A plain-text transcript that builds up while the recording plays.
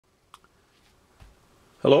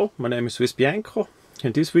Hello, my name is Swiss Bianco.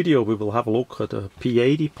 In this video we will have a look at a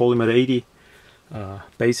P80, Polymer 80,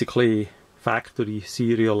 basically factory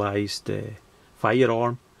serialized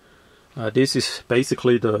firearm. This is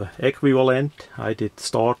basically the equivalent. I did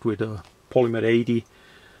start with a Polymer 80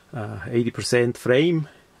 80% frame,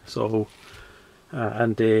 so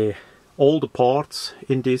all the parts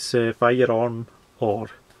in this firearm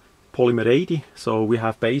are Polymer 80, so we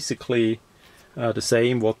have basically the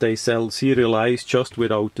same what they sell serialized, just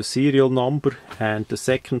without the serial number. And the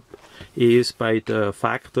second is by the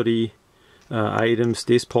factory items.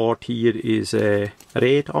 This part here is red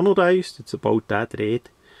anodized. It's about that red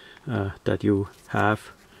that you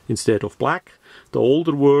have instead of black. The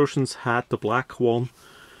older versions had the black one.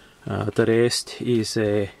 The rest is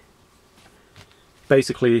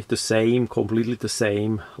basically the same, completely the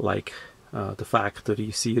same, like the factory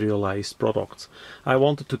serialized products. I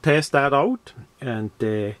wanted to test that out and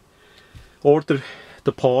order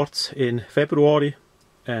the parts in February,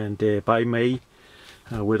 and by May,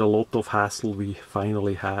 with a lot of hassle, we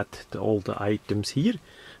finally had all the items here.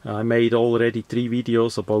 I made already 3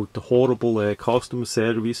 videos about the horrible customer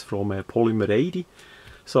service from Polymer 80,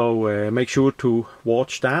 so make sure to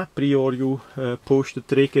watch that before you push the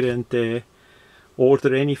trigger and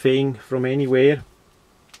order anything from anywhere.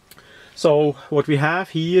 So what we have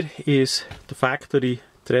here is the factory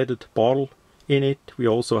threaded barrel in it. We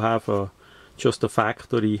also have just a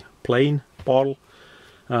factory plain barrel.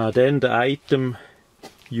 Then the item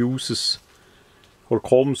uses or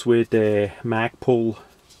comes with Magpul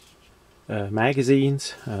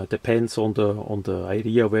magazines. Depends on the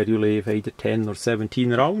area where you live, either 10 or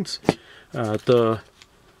 17 rounds. The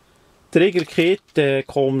trigger kit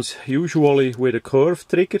comes usually with a curved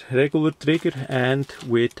trigger, regular trigger, and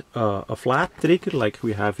with a flat trigger like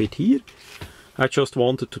we have it here. I just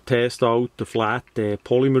wanted to test out the flat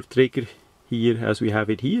polymer trigger here as we have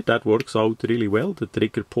it here. That works out really well. The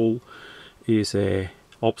trigger pull is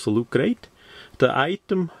absolute great. The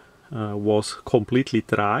item was completely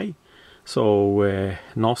dry, so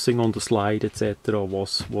nothing on the slide etc.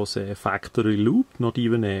 was a factory loop, not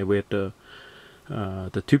even where the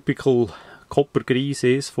typical copper grease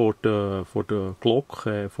is for the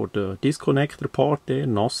Glock, for the disconnector part there,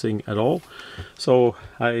 nothing at all. So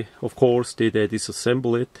I of course did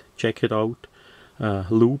disassemble it, check it out,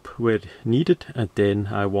 loop where needed, and then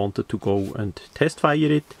I wanted to go and test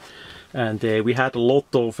fire it. And we had a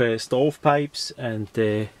lot of stovepipes and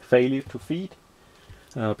failure to feed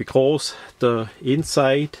because the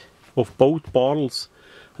inside of both barrels,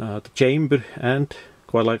 the chamber and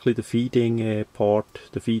quite likely the feeding part,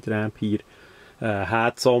 the feed ramp here,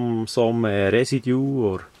 had some residue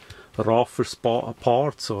or rougher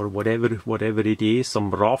parts or whatever it is,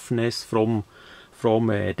 some roughness from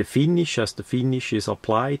the finish, as the finish is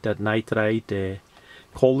applied, that nitride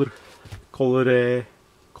colorizing,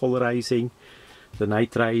 the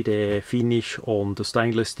nitride finish on the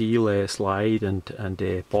stainless steel slide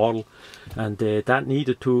and barrel, and that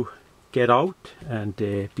needed to get out and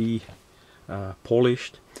be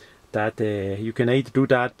polished. That you can either do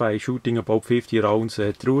that by shooting about 50 rounds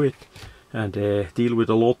through it and deal with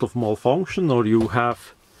a lot of malfunction, or you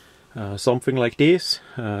have something like this.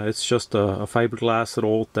 It's just a fiberglass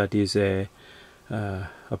rod that is a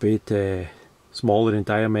bit smaller in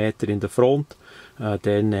diameter in the front,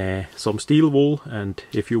 then some steel wool, and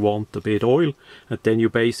if you want a bit oil, and then you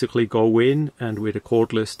basically go in and with a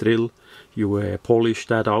cordless drill you polish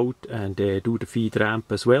that out and do the feed ramp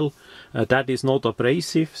as well. That is not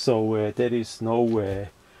abrasive, so there is no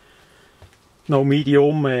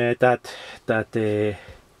medium that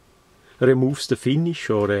removes the finish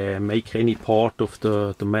or make any part of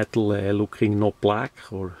the metal looking not black,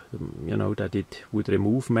 or you know, that it would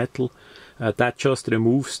remove metal. That just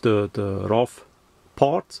removes the rough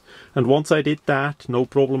parts, and once I did that, no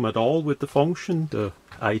problem at all with the function. The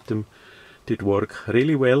item did work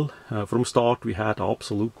really well. From start we had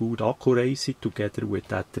absolute good accuracy together with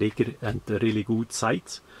that trigger and the really good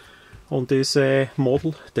sights on this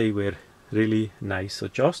model. They were really nice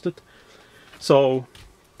adjusted, so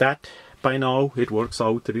that by now it works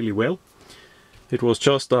out really well. It was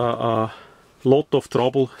just a lot of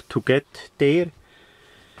trouble to get there.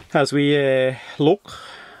 As we look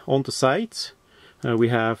on the sides, we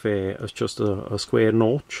have just a square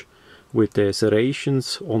notch with the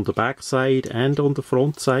serrations on the back side and on the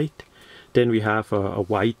front side. Then we have a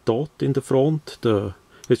white dot in the front.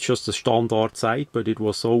 It's just a standard sight, but it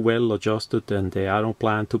was so well adjusted, and I don't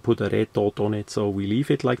plan to put a red dot on it, so we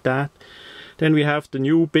leave it like that. Then we have the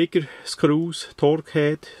new bigger screws, torque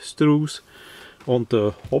head screws on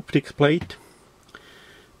the optic plate.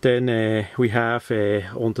 Then we have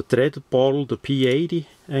on the threaded barrel the P80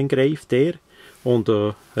 engraved there. On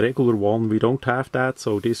the regular one we don't have that,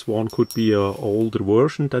 so this one could be an older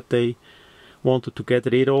version that they wanted to get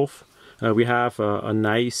rid of. We have a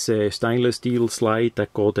nice stainless steel slide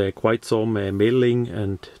that got quite some milling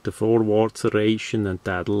and the forward serration and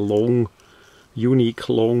that long, unique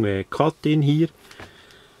long cut in here.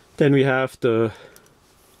 Then we have the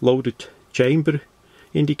loaded chamber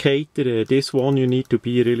indicator. This one you need to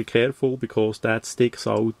be really careful because that sticks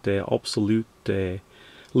out absolute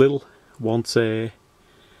little once you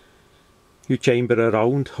chamber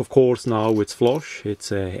around. Of course now it's flush,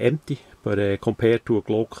 it's empty, but compared to a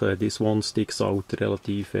Glock this one sticks out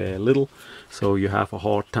relatively little, so you have a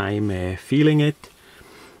hard time feeling it.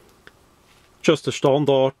 Just a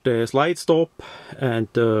standard slide stop, and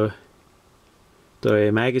the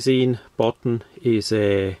magazine button is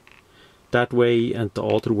that way and the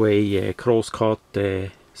other way cross-cut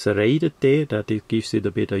serrated there, that it gives it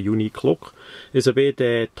a bit of unique look. It's a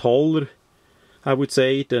bit taller, I would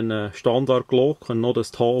say, than a standard Glock, and not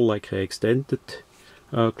as tall like an extended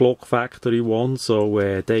Glock factory one,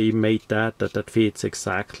 so they made that fits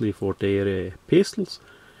exactly for their pistols.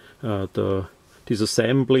 This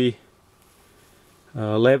assembly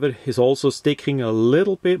lever is also sticking a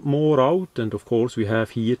little bit more out, and of course we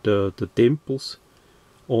have here the dimples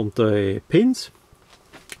on the pins.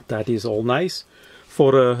 That is all nice.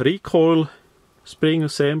 For a recoil spring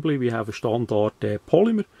assembly we have a standard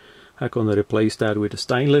polymer. I'm gonna replace that with a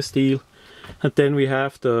stainless steel. And then we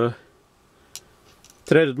have the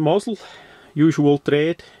threaded muzzle, usual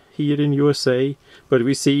thread here in USA, but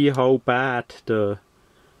we see how bad the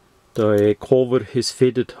cover is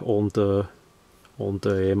fitted on the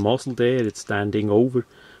muzzle there. It's standing over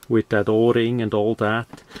with that O-ring and all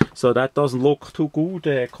that, so that doesn't look too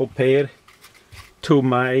good compared to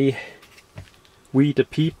my We the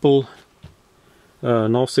People,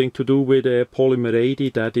 nothing to do with polymer 80.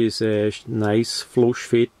 That is a nice flush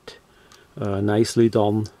fit, nicely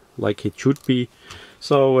done like it should be.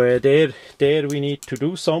 So there we need to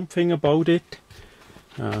do something about it.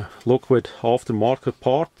 Look with aftermarket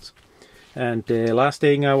parts. And the last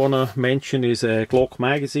thing I want to mention is a Glock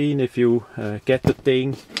magazine. If you get the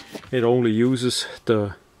thing, it only uses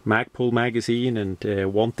the Magpul magazine, and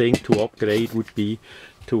one thing to upgrade would be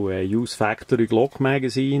to use factory Glock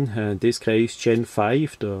magazine. In this case Gen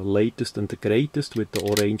 5, the latest and the greatest, with the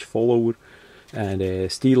orange follower and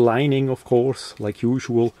steel lining, of course, like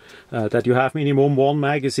usual. That you have minimum one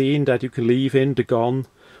magazine that you can leave in the gun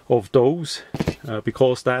of those,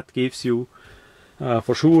 because that gives you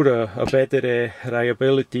for sure a better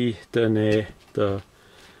reliability than the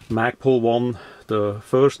Magpul one. The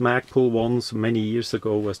first Magpul ones many years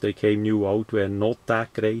ago, as they came new out, were not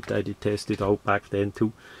that great. I did test it out back then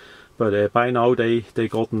too, but by now they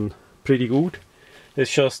gotten pretty good.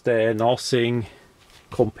 It's just nothing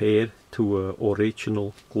compared to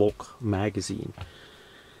original Glock magazine.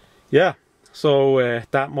 Yeah, so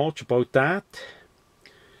that much about that.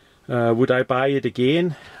 Would I buy it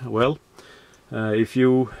again? Well, if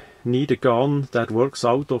you need a gun that works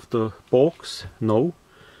out of the box, no.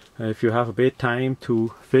 If you have a bit time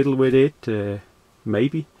to fiddle with it,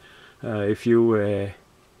 maybe. If you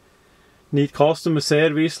need customer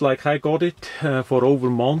service like I got it for over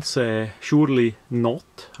months, surely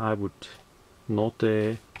not. I would not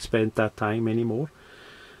spend that time anymore.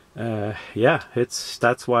 Yeah,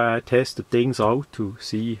 that's why I tested things out, to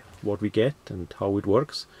see what we get and how it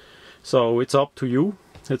works. So it's up to you.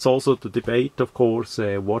 It's also the debate, of course,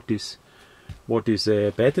 what is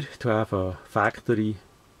better, to have a factory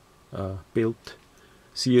built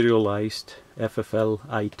serialized FFL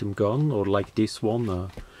item gun, or like this one,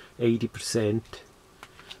 80%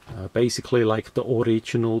 basically like the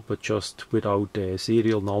original, but just without a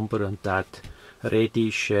serial number and that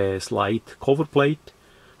reddish slide cover plate.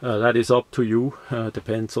 That is up to you.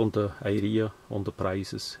 Depends on the area, on the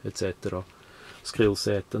prices, etc., skill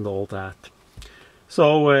set and all that.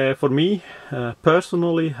 So for me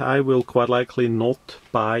personally, I will quite likely not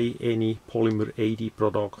buy any Polymer 80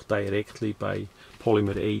 product directly by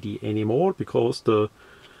Polymer 80 anymore, because the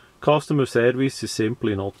customer service is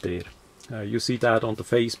simply not there. You see that on the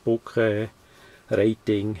Facebook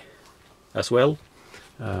rating as well.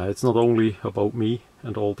 It's not only about me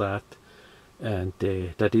and all that, and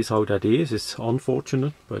that is how that is. It's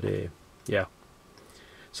unfortunate, but yeah.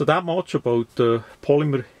 So that much about the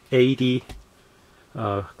Polymer 80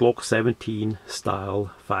 Glock 17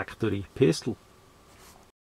 style factory pistol.